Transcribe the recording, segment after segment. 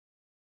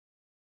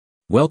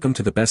Welcome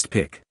to the best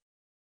pick.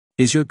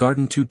 Is your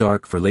garden too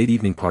dark for late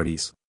evening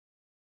parties?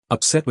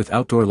 Upset with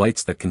outdoor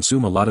lights that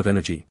consume a lot of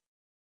energy?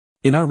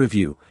 In our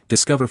review,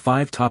 discover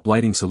 5 top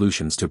lighting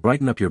solutions to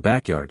brighten up your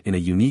backyard in a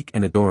unique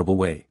and adorable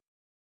way.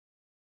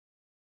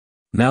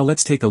 Now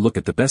let's take a look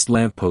at the best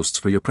lampposts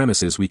for your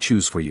premises we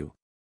choose for you.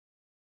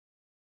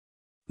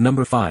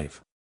 Number 5.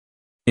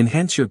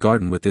 Enhance your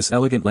garden with this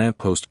elegant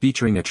lamppost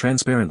featuring a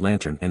transparent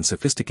lantern and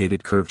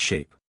sophisticated curved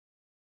shape.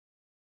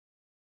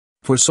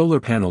 For solar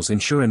panels,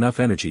 ensure enough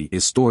energy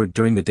is stored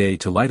during the day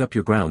to light up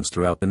your grounds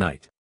throughout the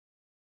night.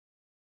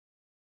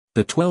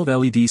 The 12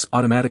 LEDs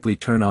automatically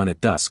turn on at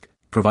dusk,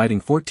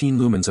 providing 14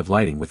 lumens of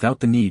lighting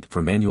without the need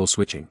for manual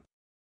switching.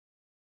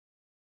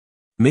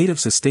 Made of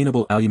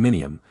sustainable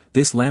aluminum,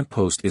 this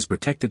lamppost is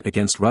protected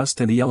against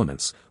rust and the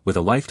elements, with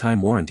a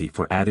lifetime warranty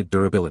for added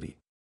durability.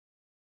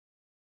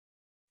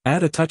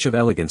 Add a touch of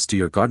elegance to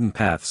your garden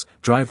paths,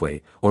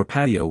 driveway, or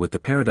patio with the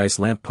Paradise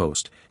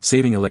lamppost,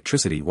 saving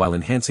electricity while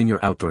enhancing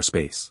your outdoor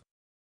space.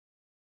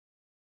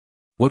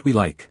 What we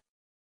like.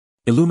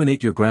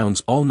 Illuminate your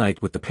grounds all night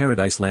with the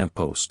Paradise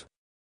lamppost.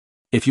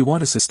 If you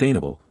want a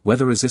sustainable,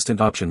 weather-resistant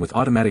option with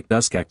automatic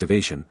dusk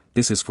activation,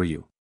 this is for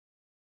you.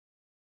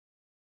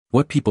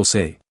 What people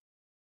say.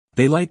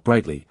 They light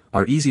brightly,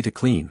 are easy to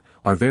clean,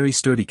 are very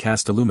sturdy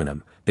cast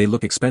aluminum, they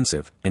look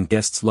expensive, and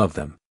guests love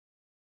them.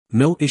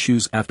 No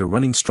issues after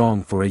running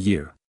strong for a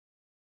year.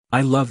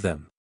 I love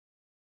them.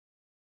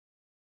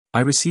 I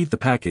received the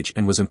package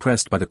and was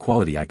impressed by the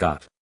quality I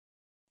got.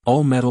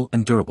 All metal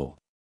and durable.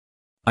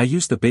 I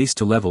used the base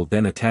to level,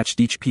 then attached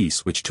each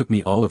piece, which took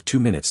me all of 2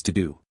 minutes to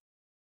do.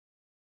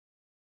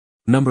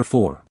 Number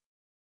 4.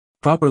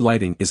 Proper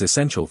lighting is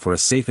essential for a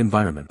safe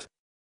environment.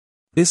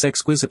 This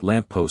exquisite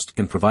lamppost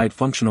can provide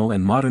functional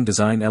and modern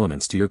design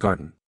elements to your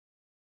garden.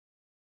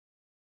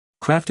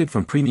 Crafted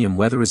from premium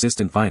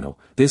weather-resistant vinyl,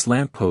 this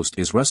lamppost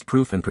is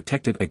rust-proof and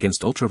protected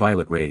against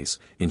ultraviolet rays,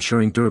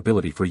 ensuring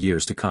durability for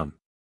years to come.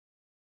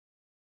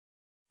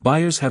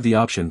 Buyers have the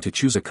option to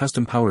choose a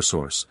custom power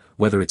source,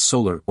 whether it's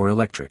solar or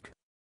electric.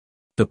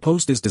 The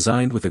post is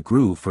designed with a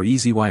groove for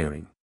easy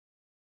wiring.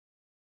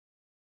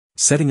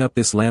 Setting up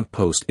this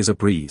lamppost is a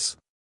breeze.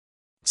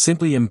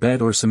 Simply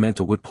embed or cement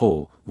a wood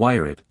pole,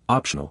 wire it,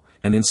 optional,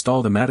 and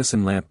install the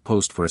Madison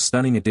lamppost for a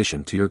stunning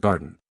addition to your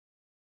garden.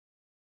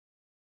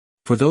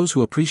 For those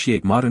who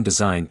appreciate modern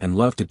design and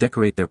love to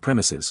decorate their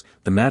premises,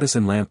 the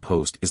Madison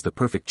lamppost is the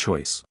perfect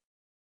choice.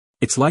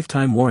 Its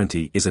lifetime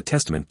warranty is a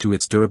testament to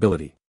its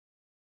durability.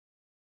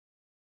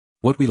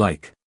 What we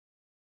like.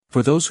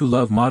 For those who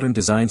love modern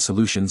design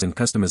solutions and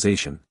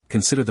customization,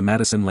 consider the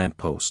Madison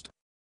lamppost.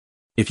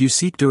 If you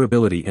seek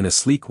durability in a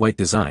sleek white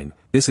design,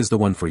 this is the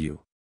one for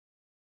you.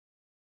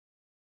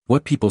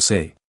 What people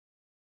say.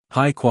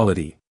 High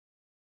quality.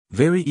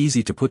 Very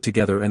easy to put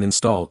together and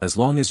install as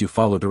long as you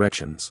follow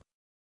directions.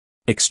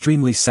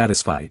 Extremely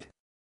satisfied.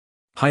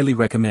 Highly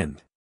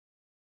recommend.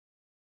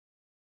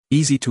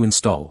 Easy to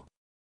install.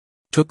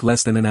 Took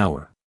less than an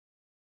hour.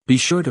 Be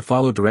sure to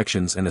follow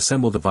directions and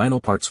assemble the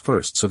vinyl parts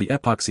first so the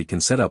epoxy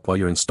can set up while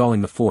you're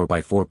installing the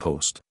 4x4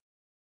 post.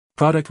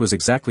 Product was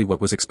exactly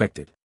what was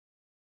expected.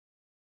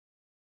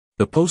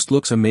 The post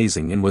looks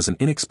amazing and was an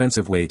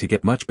inexpensive way to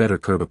get much better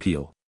curb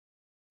appeal.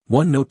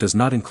 One note: does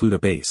not include a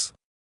base.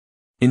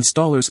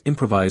 Installers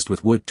improvised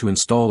with wood to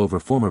install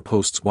over former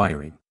post's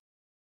wiring.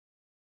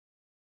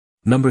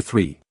 Number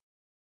 3.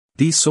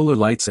 These solar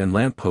lights and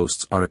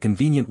lampposts are a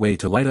convenient way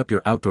to light up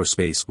your outdoor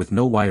space with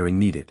no wiring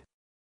needed.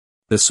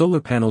 The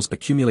solar panels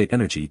accumulate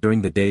energy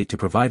during the day to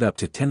provide up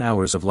to 10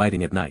 hours of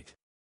lighting at night.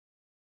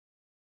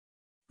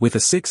 With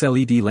a 6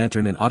 LED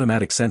lantern and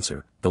automatic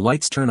sensor, the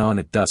lights turn on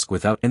at dusk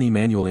without any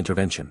manual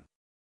intervention.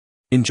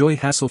 Enjoy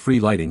hassle-free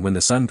lighting when the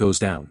sun goes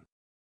down.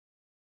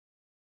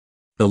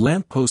 The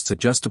lampost's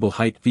adjustable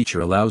height feature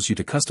allows you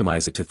to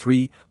customize it to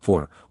 3,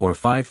 4, or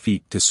 5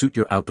 feet to suit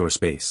your outdoor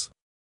space.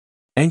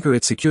 Anchor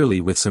it securely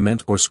with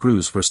cement or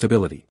screws for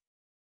stability.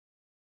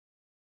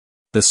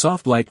 The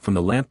soft light from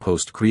the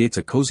lamppost creates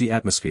a cozy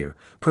atmosphere,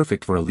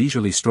 perfect for a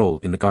leisurely stroll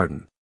in the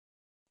garden.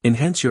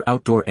 Enhance your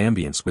outdoor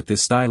ambience with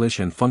this stylish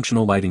and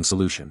functional lighting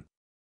solution.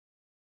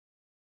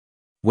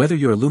 Whether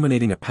you're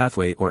illuminating a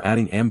pathway or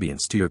adding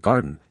ambience to your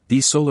garden,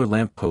 these solar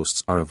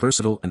lampposts are a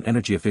versatile and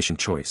energy-efficient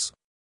choice.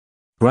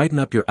 Brighten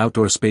up your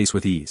outdoor space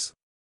with ease.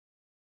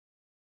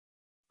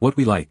 What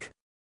we like.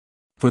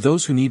 For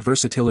those who need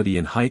versatility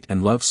in height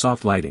and love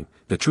soft lighting,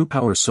 the True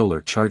Power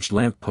Solar Charged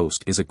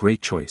Lamppost is a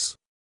great choice.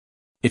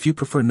 If you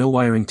prefer no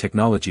wiring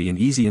technology and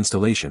easy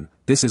installation,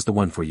 this is the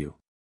one for you.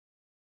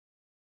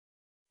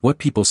 What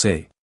people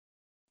say.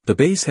 The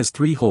base has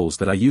 3 holes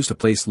that I use to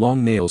place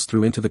long nails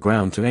through into the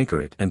ground to anchor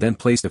it, and then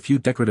placed a few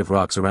decorative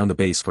rocks around the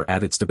base for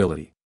added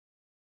stability.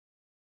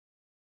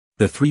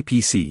 The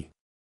 3PC.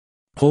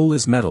 Pole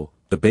is metal,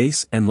 the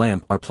base and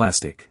lamp are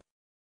plastic.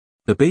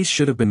 The base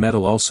should have been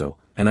metal also,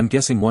 and I'm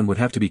guessing one would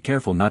have to be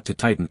careful not to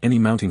tighten any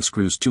mounting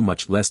screws too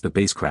much lest the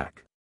base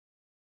crack.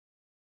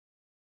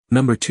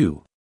 Number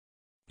 2.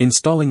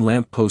 Installing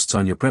lamp posts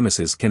on your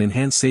premises can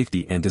enhance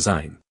safety and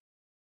design.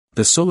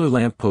 The solar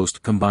lamp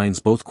post combines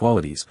both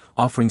qualities,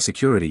 offering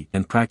security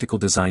and practical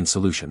design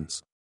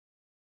solutions.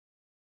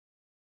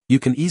 You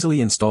can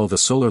easily install the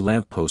solar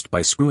lamp post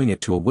by screwing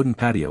it to a wooden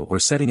patio or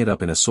setting it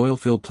up in a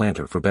soil-filled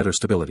planter for better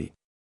stability.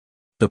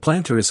 The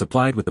planter is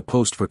supplied with the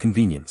post for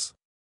convenience.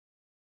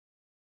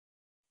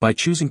 By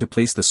choosing to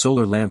place the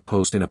solar lamp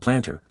post in a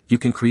planter, you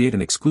can create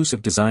an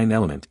exclusive design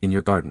element in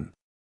your garden.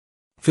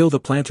 Fill the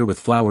planter with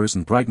flowers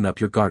and brighten up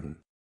your garden.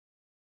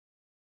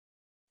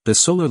 The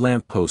solar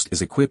lamp post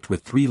is equipped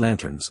with 3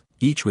 lanterns,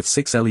 each with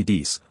 6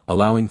 LEDs,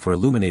 allowing for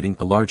illuminating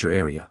a larger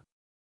area.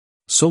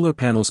 Solar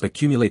panels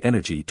accumulate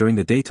energy during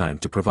the daytime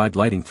to provide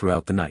lighting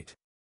throughout the night.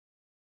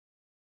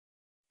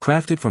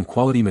 Crafted from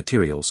quality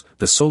materials,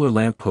 the solar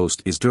lamp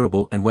post is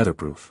durable and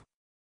weatherproof.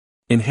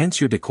 Enhance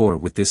your decor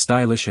with this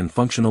stylish and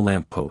functional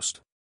lamp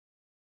post.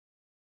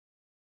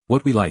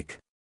 What we like.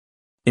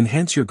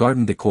 Enhance your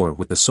garden decor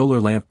with the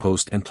solar lamp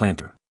post and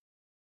planter.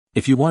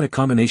 If you want a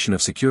combination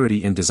of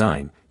security and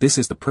design, this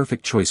is the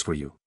perfect choice for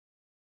you.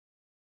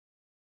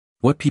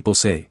 What people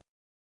say.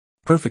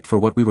 Perfect for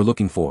what we were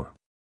looking for.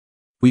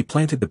 We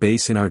planted the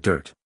base in our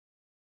dirt.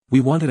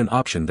 We wanted an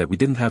option that we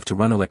didn't have to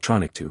run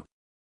electronic to.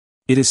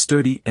 It is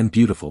sturdy and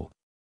beautiful.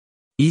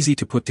 Easy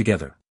to put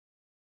together.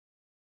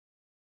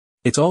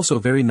 It's also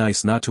very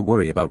nice not to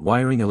worry about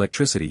wiring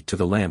electricity to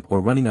the lamp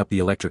or running up the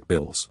electric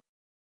bills.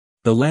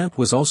 The lamp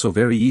was also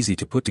very easy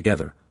to put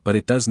together, but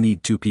it does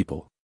need 2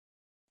 people.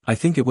 I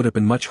think it would have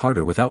been much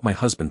harder without my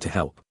husband to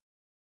help.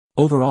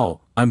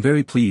 Overall, I'm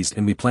very pleased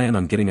and we plan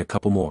on getting a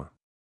couple more.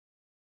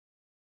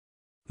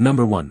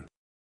 Number 1.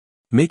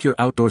 Make your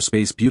outdoor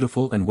space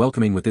beautiful and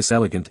welcoming with this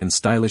elegant and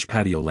stylish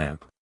patio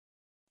lamp.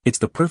 It's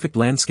the perfect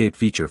landscape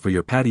feature for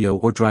your patio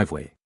or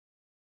driveway.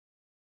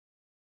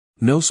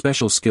 No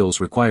special skills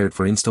required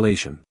for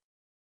installation.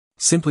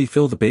 Simply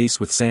fill the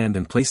base with sand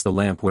and place the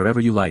lamp wherever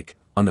you like,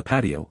 on the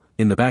patio,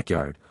 in the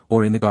backyard,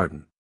 or in the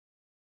garden.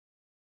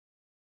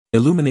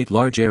 Illuminate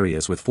large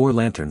areas with 4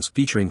 lanterns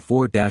featuring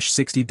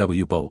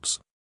 4-60W bulbs.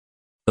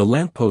 The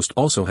lamp post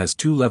also has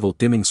 2-level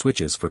dimming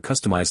switches for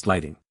customized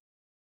lighting.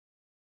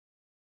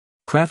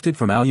 Crafted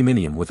from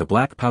aluminum with a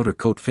black powder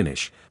coat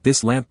finish,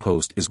 this lamp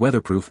post is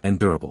weatherproof and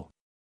durable.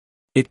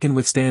 It can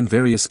withstand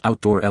various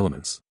outdoor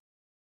elements.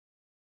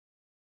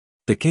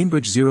 The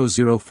Cambridge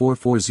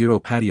 00440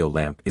 patio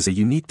lamp is a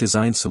unique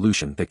design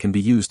solution that can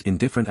be used in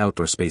different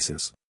outdoor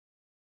spaces.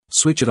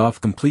 Switch it off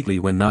completely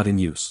when not in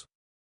use.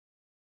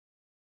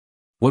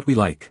 What we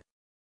like.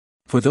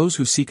 For those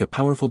who seek a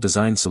powerful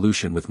design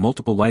solution with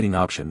multiple lighting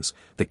options,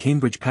 the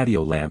Cambridge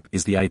patio lamp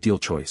is the ideal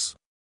choice.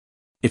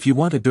 If you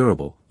want a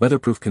durable,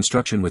 weatherproof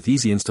construction with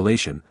easy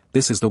installation,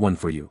 this is the one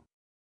for you.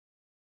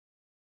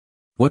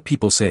 What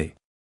people say.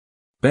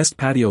 Best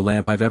patio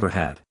lamp I've ever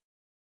had.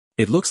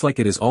 It looks like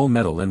it is all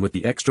metal and with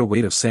the extra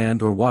weight of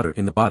sand or water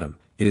in the bottom,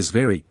 it is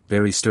very,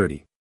 very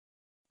sturdy.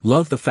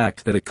 Love the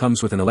fact that it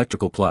comes with an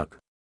electrical plug.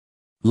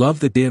 Love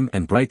the dim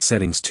and bright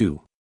settings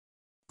too.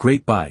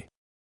 Great buy.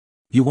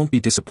 You won't be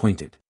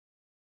disappointed.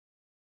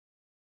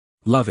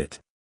 Love it.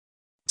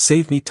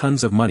 Save me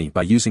tons of money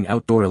by using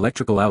outdoor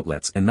electrical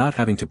outlets and not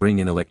having to bring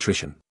in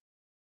electrician.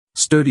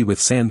 Sturdy with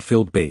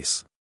sand-filled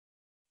base.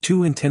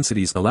 2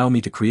 intensities allow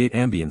me to create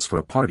ambience for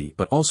a party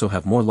but also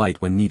have more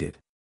light when needed.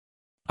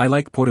 I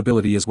like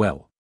portability as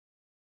well.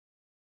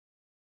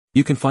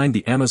 You can find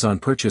the Amazon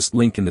purchase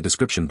link in the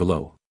description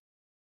below.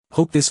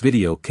 Hope this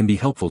video can be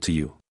helpful to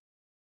you.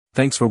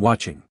 Thanks for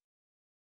watching.